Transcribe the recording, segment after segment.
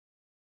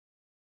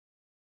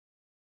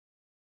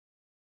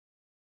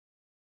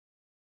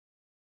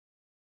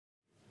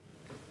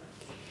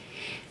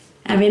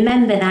I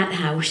remember that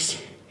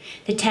house,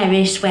 the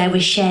terrace where we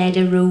shared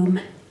a room.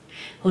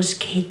 Us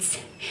kids,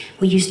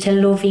 we used to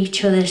love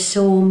each other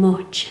so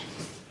much.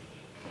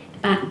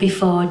 Back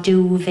before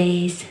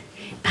duvets,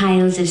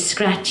 piles of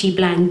scratchy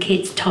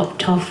blankets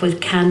topped off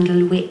with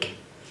candle wick,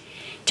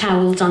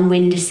 towels on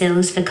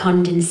windowsills for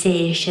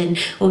condensation,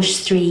 us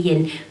three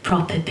in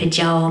proper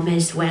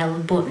pyjamas well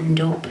buttoned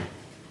up.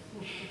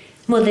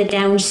 Mother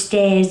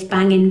downstairs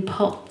banging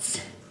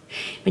pots.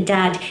 My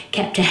dad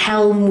kept a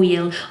helm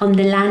wheel on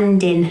the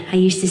landing. I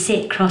used to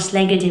sit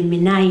cross-legged in my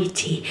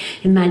nightie,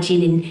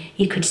 imagining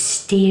you could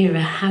steer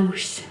a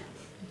house.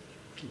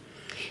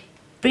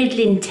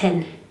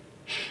 Bridlington,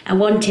 I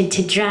wanted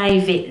to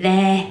drive it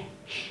there.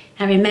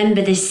 I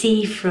remember the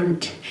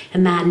seafront. A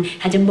man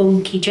had a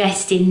monkey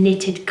dressed in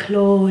knitted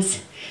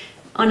clothes.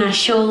 On our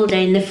shoulder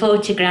in the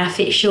photograph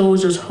it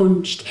shows us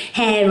hunched,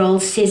 hair all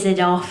scissored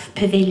off,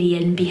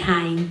 pavilion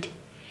behind.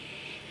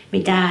 My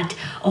dad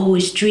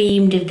always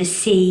dreamed of the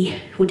sea,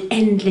 would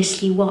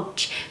endlessly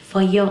watch for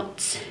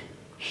yachts.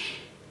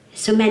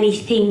 So many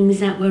things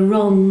that were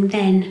wrong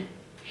then.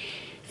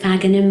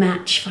 Fagging a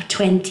match for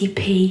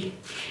 20p,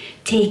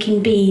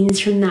 taking beans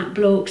from that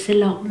bloke's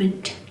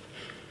allotment,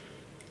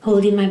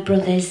 holding my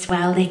brothers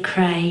while they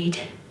cried.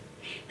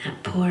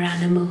 That poor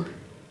animal,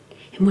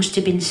 it must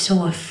have been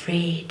so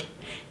afraid.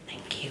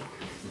 Thank you.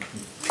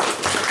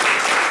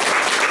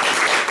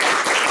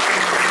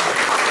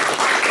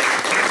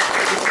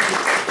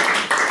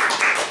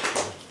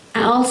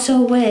 I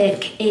also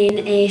work in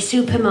a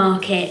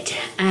supermarket,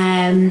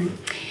 and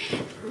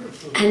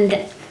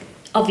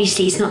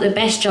obviously it's not the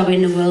best job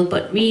in the world,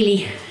 but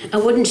really I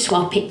wouldn't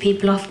swap it.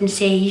 People often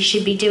say you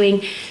should be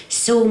doing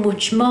so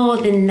much more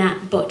than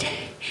that, but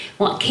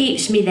what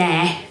keeps me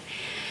there,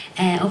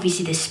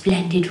 obviously the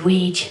splendid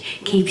wage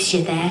keeps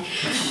you there,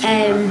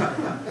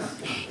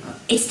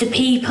 it's the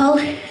people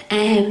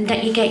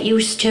that you get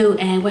used to.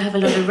 We have a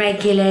lot of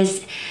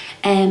regulars.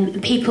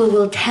 People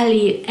will tell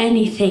you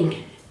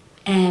anything.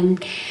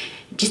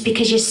 Just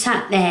because you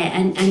sat there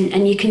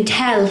and you can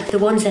tell the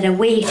ones that are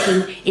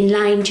waiting in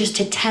line just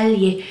to tell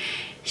you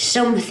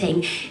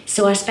something.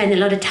 So I spend a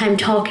lot of time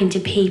talking to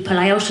people.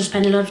 I also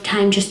spend a lot of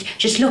time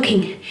just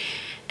looking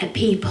at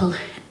people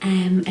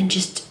and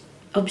just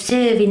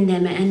observing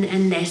them,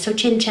 and they're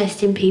such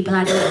interesting people.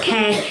 I don't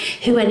care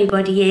who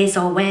anybody is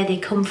or where they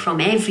come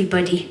from.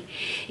 Everybody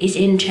is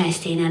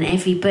interesting and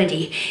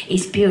everybody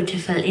is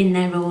beautiful in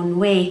their own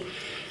way.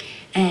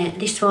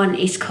 This one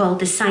is called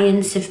The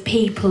Science of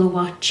People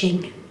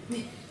Watching.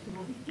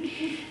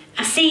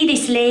 I see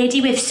this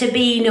lady with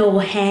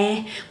Sabino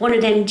hair, one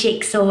of them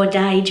jigsaw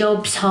dye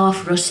jobs,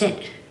 half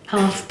russet,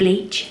 half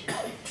bleach.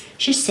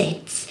 She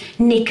sits,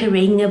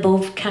 nickering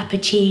above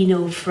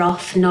cappuccino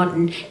froth,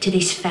 nodding to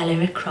this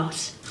fella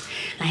across,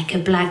 like a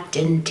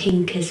Blagden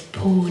tinker's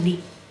pony.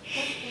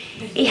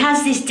 He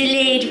has this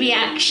delayed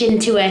reaction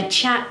to her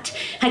chat.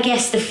 I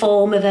guess the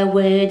form of her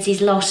words is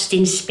lost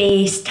in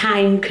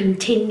space-time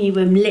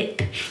continuum,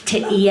 lip to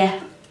ear.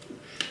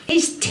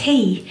 His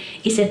tea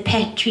is a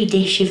petri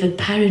dish of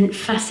apparent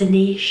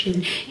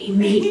fascination. He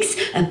makes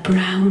a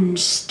brown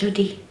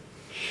study.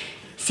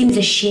 Seems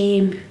a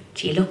shame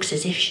she looks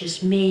as if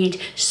she's made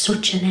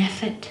such an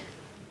effort.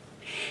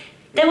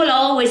 There will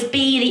always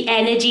be the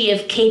energy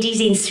of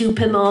kiddies in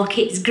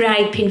supermarkets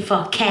griping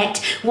for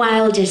ket,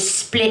 wild as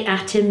split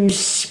atoms,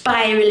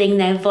 spiralling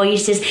their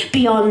voices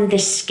beyond the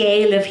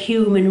scale of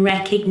human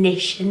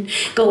recognition,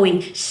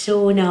 going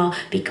sonar,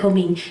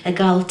 becoming a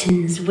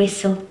Galton's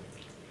whistle.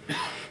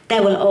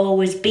 There will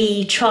always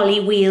be trolley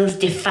wheels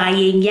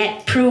defying,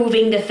 yet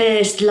proving the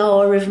first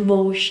law of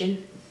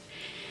motion.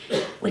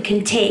 We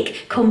can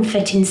take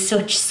comfort in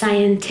such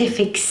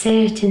scientific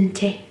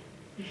certainty.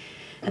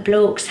 A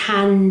bloke's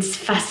hands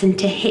fastened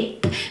to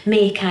hip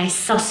make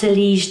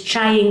isosceles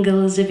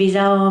triangles of his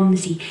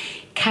arms. He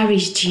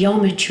carries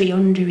geometry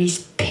under his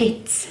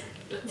pits.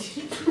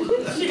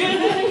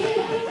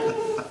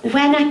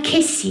 When I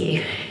kiss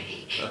you,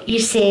 you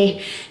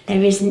say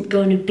there isn't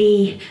going to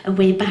be a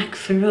way back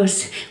for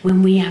us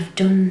when we have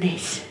done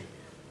this.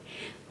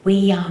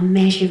 We are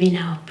measuring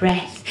our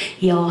breath.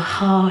 Your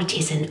heart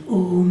is an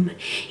ohm.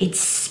 It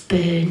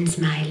spurns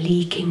my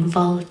leaking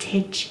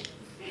voltage.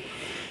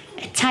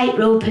 A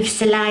tightrope of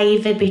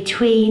saliva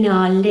between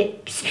our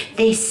lips.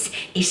 This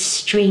is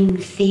string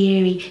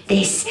theory.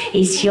 This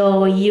is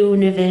your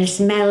universe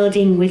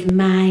melding with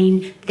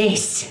mine.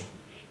 This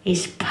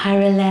is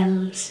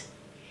parallels.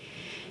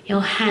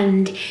 Your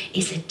hand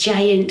is a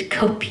giant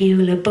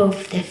cupule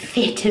above the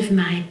fit of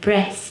my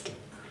breast.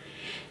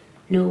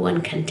 No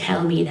one can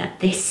tell me that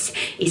this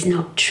is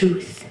not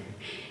truth.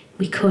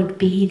 We could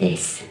be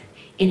this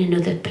in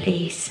another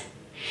place,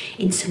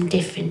 in some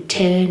different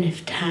turn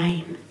of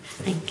time.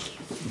 Thank you.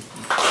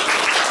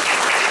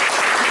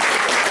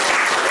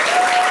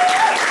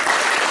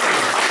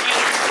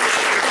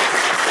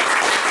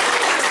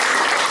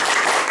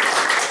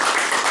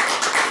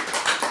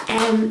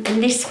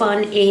 And this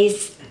one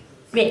is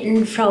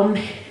written from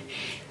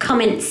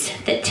comments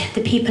that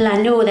the people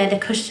I know there, the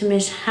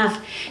customers,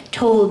 have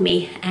told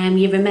me.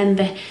 You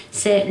remember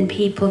certain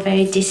people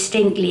very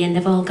distinctly, and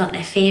they've all got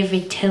their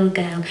favourite till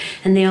girl,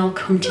 and they all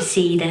come to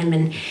see them,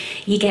 and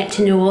you get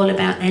to know all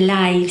about their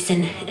lives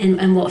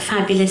and what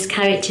fabulous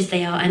characters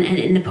they are.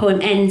 And the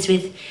poem ends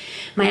with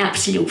my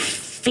absolute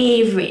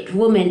favourite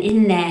woman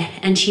in there,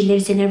 and she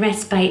lives in a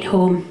respite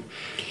home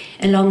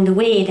along the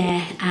way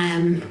there,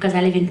 because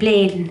I live in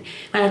Bladen.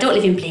 Well, I don't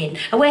live in Bladen.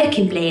 I work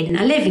in Bladen.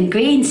 I live in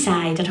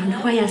Greenside. I don't know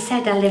why I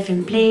said I live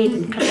in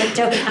Bladen, because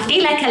I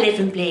feel like I live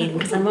in Bladen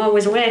because I'm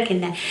always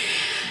working there.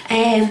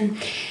 And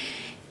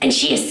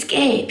she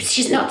escapes.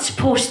 She's not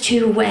supposed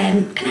to,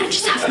 can I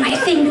just have my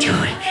thing to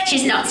her?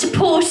 She's not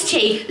supposed to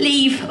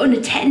leave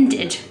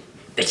unattended,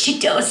 but she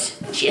does.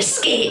 She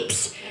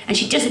escapes, and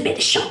she does a bit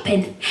of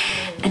shopping,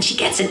 and she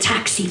gets a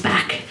taxi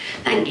back.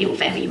 Thank you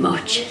very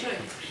much.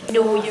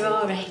 No, you're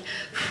all right.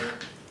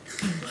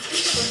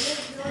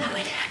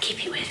 I'll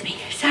keep it with me.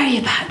 Sorry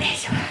about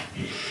this.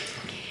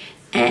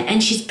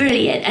 And she's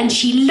brilliant, and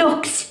she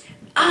looks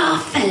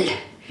awful.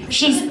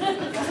 She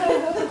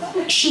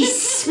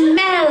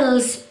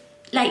smells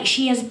like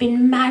she has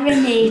been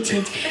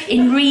marinated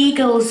in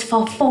Regals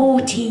for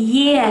 40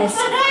 years.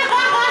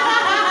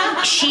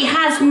 She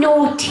has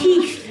no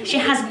teeth. She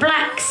has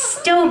black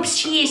stubs.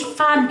 She is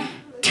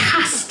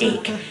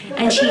fantastic,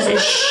 and she's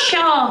as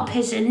sharp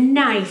as a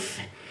knife.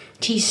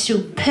 She's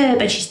superb,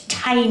 and she's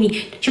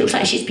tiny. She looks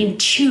like she's been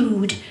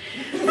chewed.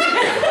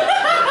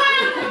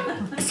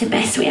 That's the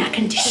best way I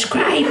can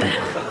describe her.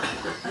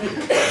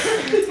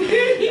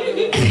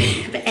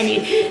 But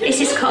anyway, this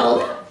is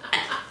called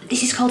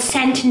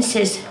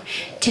Sentences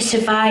to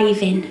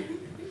Survive In.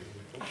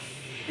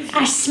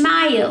 I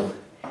smile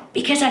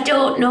because I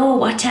don't know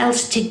what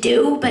else to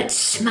do but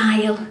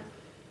smile.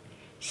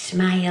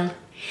 Smile.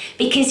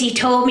 Because he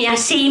told me I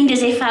seemed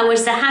as if I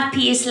was the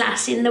happiest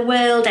lass in the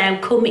world. How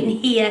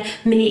coming here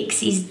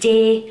makes his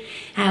day.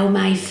 How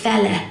my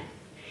fella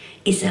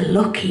is a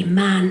lucky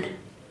man.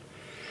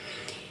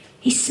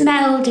 He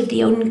smelled of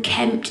the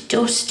unkempt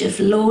dust of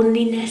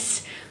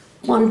loneliness.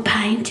 1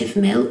 pint of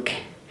milk,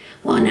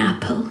 1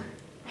 apple,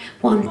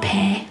 1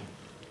 pear.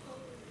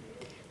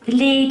 The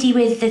lady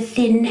with the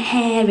thin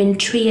hair and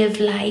tree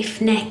of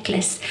life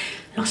necklace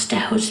lost her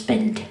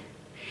husband.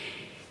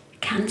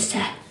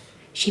 Cancer.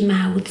 She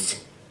mouths.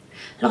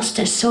 Lost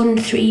her son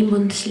 3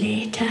 months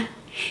later.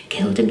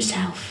 Killed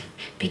himself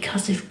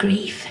because of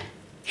grief.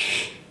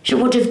 She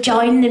would have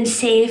joined them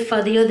safe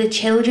for the other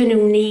children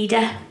who need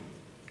her.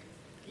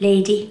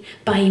 Lady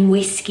buying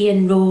whiskey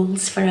and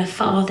rolls for her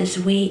father's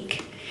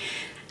wake.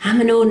 I'm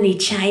an only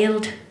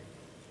child.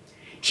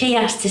 She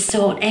has to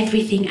sort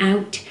everything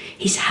out.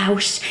 His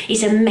house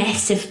is a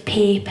mess of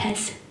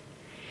papers.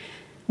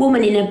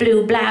 Woman in a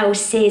blue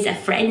blouse says a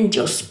friend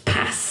just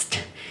passed.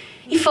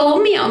 He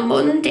phoned me on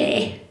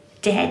Monday,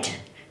 dead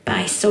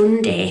by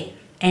Sunday,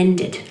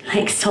 ended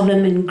like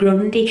Solomon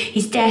Grundy.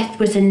 His death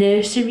was a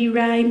nursery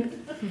rhyme.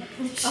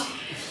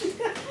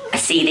 I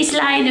see this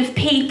line of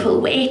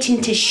people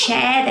waiting to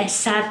share their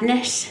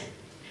sadness.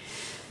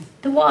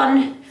 The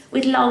one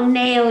with long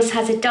nails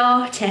has a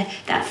daughter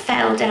that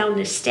fell down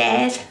the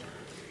stairs.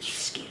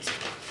 Excuse me.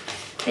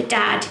 The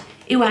dad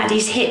who had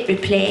his hip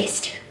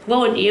replaced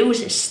won't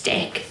use a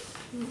stick.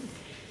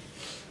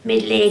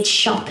 Middle-aged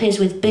shoppers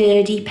with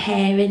birdie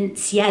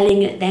parents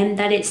yelling at them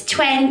that it's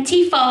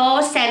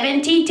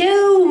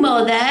 24.72,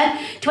 mother.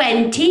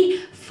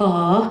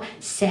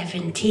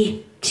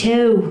 24.72.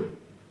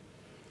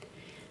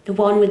 The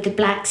one with the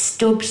black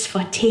stubs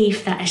for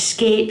teeth that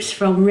escapes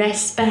from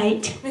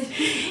respite.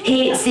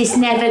 Hates this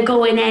never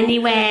going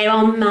anywhere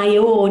on my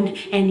own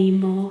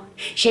anymore.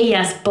 She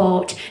has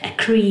bought a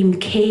cream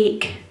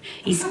cake.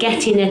 He's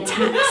getting a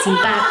taxi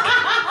back.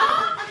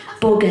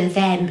 Bugger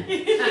them.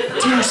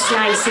 2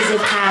 slices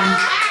of ham.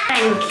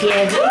 Thank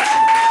you.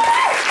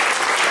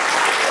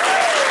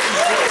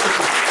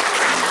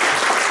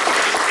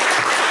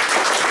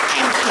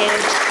 Thank you.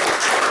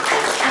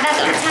 Have I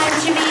got time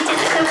to read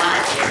another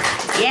one?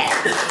 Yeah.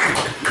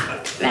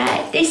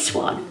 Right, this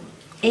one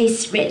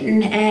is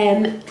written,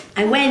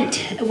 I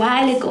went a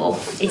while ago.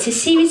 It's a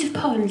series of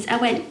poems. I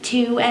went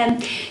to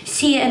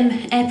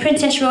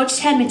Princess Road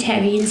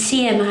Cemetery in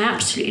Seaham. I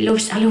absolutely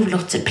love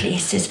lots of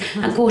places.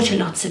 I go to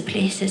lots of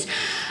places.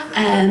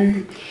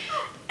 And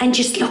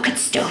just look at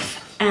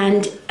stuff.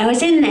 And I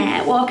was in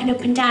there walking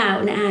up and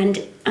down,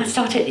 and I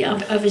started,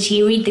 obviously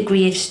you read the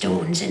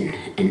gravestones and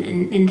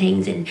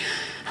things, and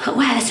I thought,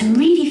 wow, there's some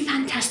really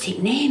fantastic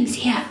names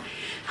here.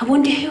 I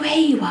wonder who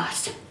he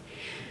was.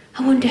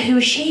 I wonder who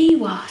she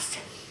was.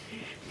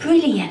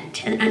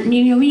 Brilliant. And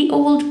you read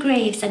old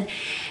graves, and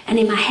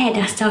in my head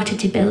I started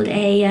to build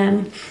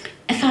a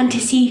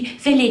fantasy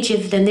village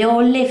of them. They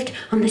all lived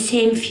on the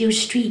same few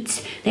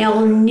streets. They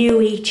all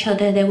knew each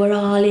other. They were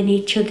all in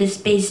each other's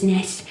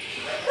business.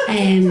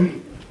 A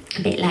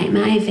bit like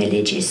my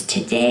village is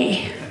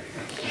today.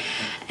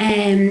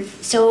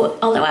 So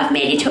although I've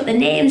made it up, the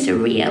names are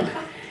real.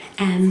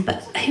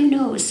 But who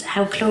knows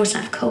how close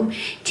I've come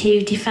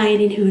to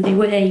defining who they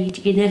were.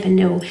 You never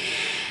know.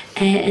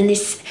 and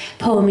this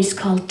poem is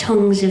called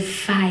Tongues of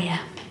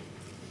Fire.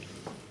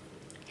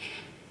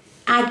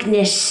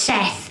 Agnes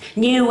Seth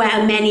knew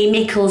how many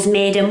mickles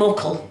made a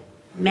muckle.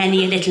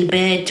 Many a little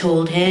bird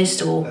told her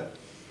so.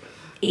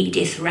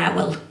 Edith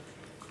Rowell,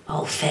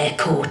 all fair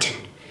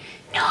coatin',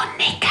 no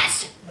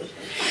knickers.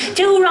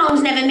 Two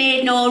wrongs never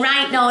made no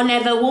right, nor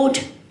never would.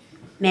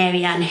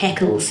 Mary Ann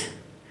Heckles,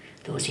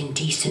 those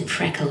indecent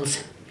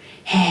freckles,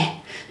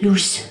 hair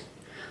loose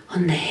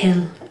on the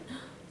hill.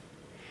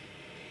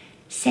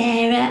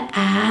 Sarah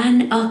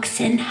Ann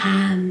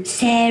Oxenham,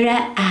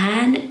 Sarah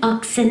Ann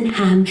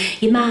Oxenham,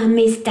 your mum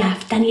is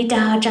daft and your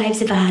dad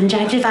drives a van,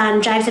 drives a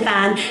van, drives a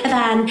van, a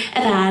van,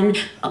 a van,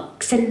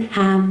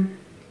 Oxenham.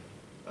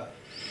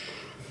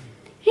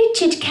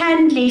 Richard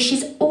Candley,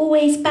 she's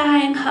always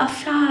buying her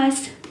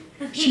flowers.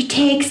 She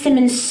takes them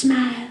and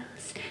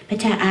smiles,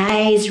 but her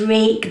eyes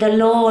rake the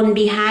lawn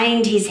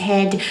behind his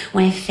head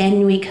where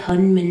Fenwick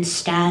Hunman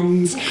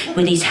stands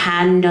with his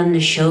hand on the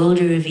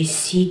shoulder of his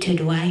seated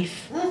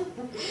wife.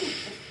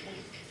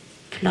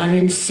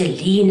 Florence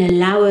Selina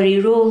Lowry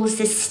rolls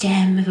the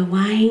stem of a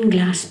wine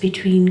glass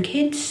between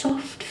kids'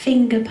 soft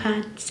finger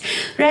pads,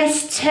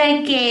 rests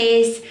her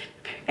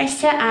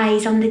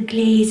eyes on the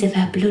glaze of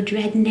her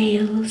blood-red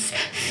nails,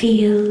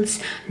 feels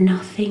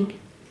nothing.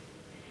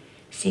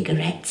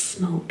 Cigarette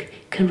smoke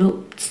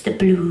corrupts the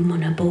bloom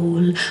on a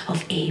bowl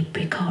of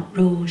apricot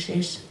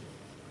roses.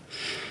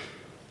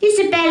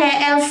 Isabella,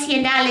 Elsie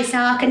and Alice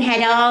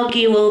Arkenhead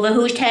argue over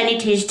whose turn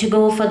it is to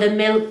go for the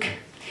milk.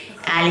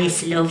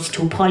 Alice loves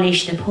to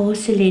polish the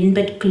porcelain,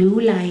 but glue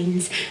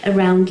lines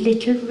around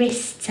little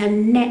wrists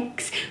and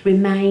necks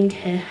remind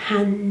her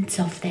hands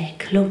of their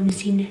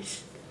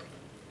clumsiness.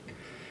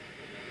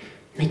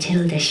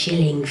 Matilda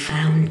Schilling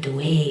found the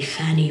way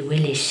Fanny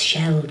Willis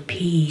shelled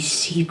peas,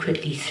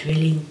 secretly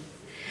thrilling.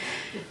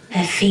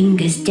 Her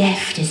fingers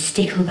deft as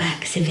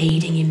sticklebacks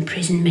evading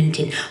imprisonment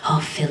in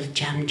half-filled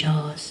jam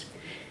jars,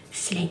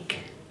 slick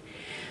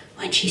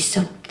when she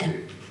sucked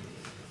them.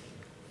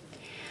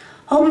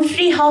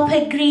 Humphrey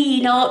Hopper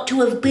Green ought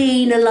to have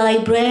been a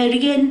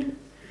librarian.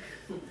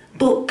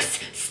 Books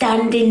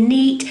standing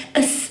neat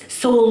as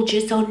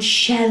soldiers on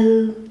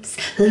shelves.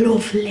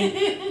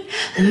 Lovely,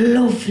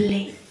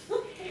 lovely.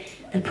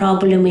 The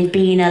problem with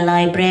being a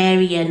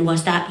librarian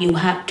was that you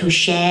had to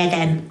share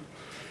them.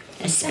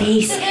 A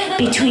space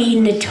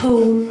between the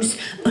tomes,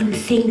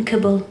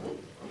 unthinkable.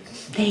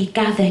 They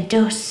gather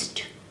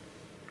dust.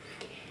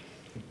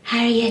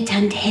 Harriet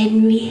and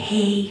Henry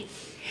Hay.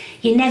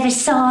 You never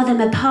saw them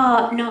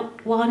apart,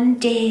 not one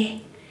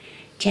day,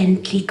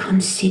 gently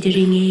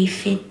considering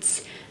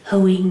aphids,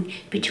 hoeing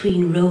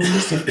between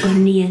rows of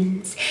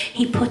onions.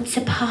 He puts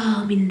a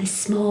palm in the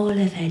small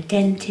of her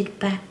dented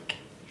back.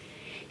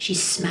 She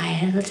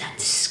smiles and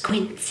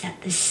squints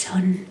at the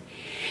sun.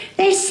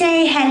 They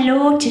say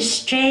hello to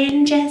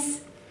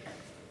strangers.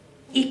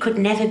 He could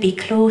never be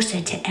closer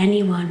to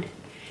anyone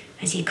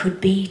as he could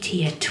be to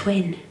your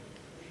twin.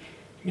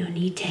 No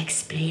need to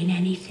explain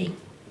anything.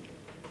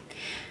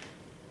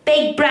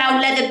 Big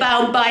brown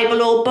leather-bound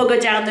Bible all bugger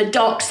down the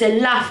docks and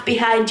laugh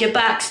behind your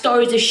back.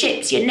 Stories of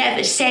ships you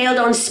never sailed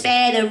on.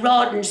 Spare the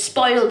rod and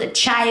spoil the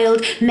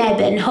child.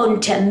 Mebane,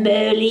 Hunter,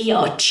 Merle,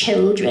 your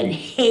children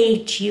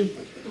hate you.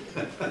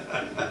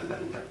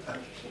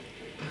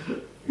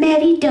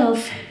 Mary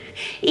Dove,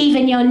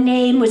 even your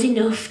name was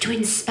enough to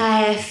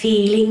inspire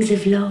feelings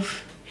of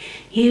love.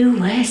 You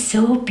were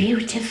so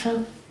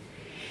beautiful.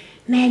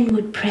 Men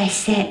would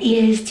press their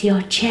ears to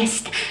your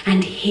chest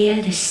and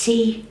hear the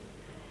sea.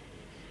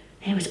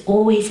 There was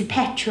always a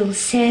petrel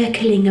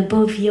circling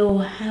above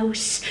your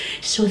house,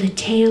 so the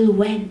tale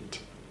went.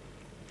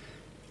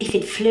 If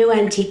it flew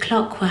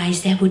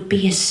anti-clockwise, there would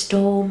be a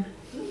storm.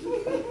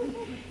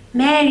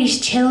 Mary's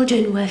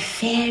children were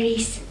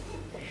fairies.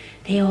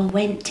 They all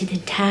went to the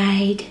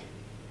tide.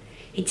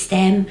 It's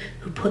them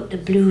who put the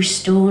blue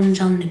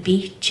stones on the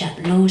beach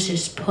at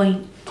Moses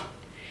Point.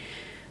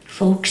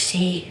 Folks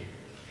say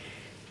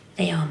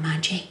they are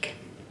magic.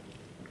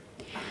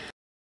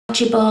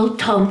 Archibald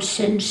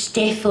Thompson,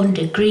 stiff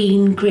under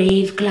green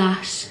grave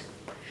glass.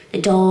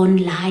 The dawn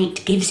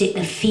light gives it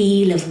the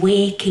feel of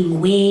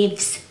waking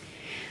waves.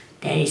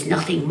 There is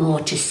nothing more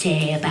to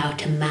say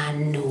about a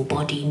man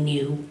nobody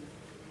knew.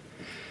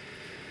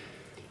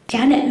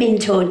 Janet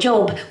Minto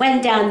Job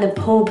went down the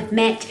pub,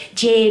 met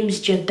James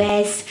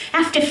Jabez.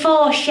 After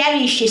 4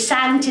 sherries she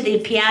sang to the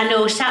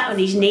piano, sat on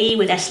his knee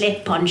with a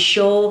slip-on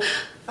show.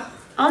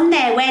 On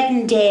their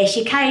wedding day,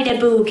 she carried a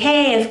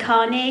bouquet of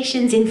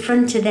carnations in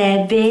front of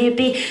their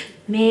baby.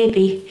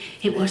 Maybe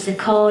it was the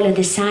call of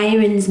the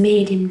sirens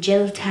made him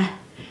jilt her.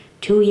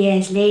 2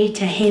 years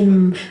later,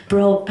 him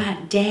brought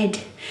back dead.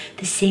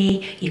 They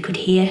say you could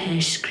hear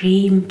her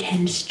scream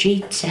 10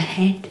 streets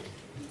ahead.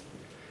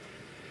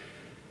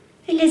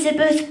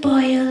 Elizabeth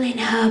Boyle in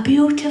her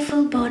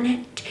beautiful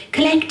bonnet,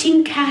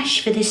 collecting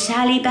cash for the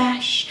Sally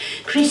Bash,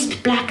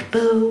 crisp black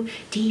bow,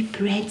 deep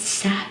red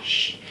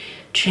sash.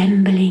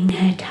 Trembling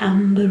her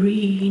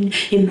tambourine,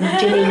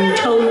 imagining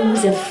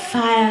tongues of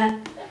fire.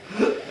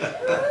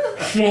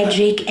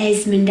 Frederick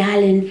Esmond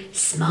Allen,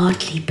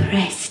 smartly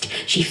pressed,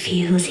 she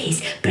feels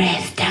his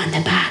breath down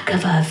the back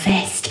of her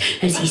vest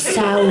as he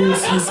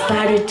sounds his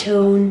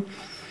baritone.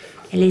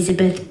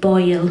 Elizabeth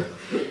Boyle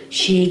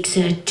shakes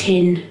her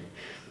tin,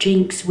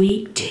 drinks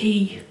weak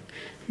tea,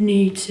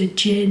 needs a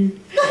gin.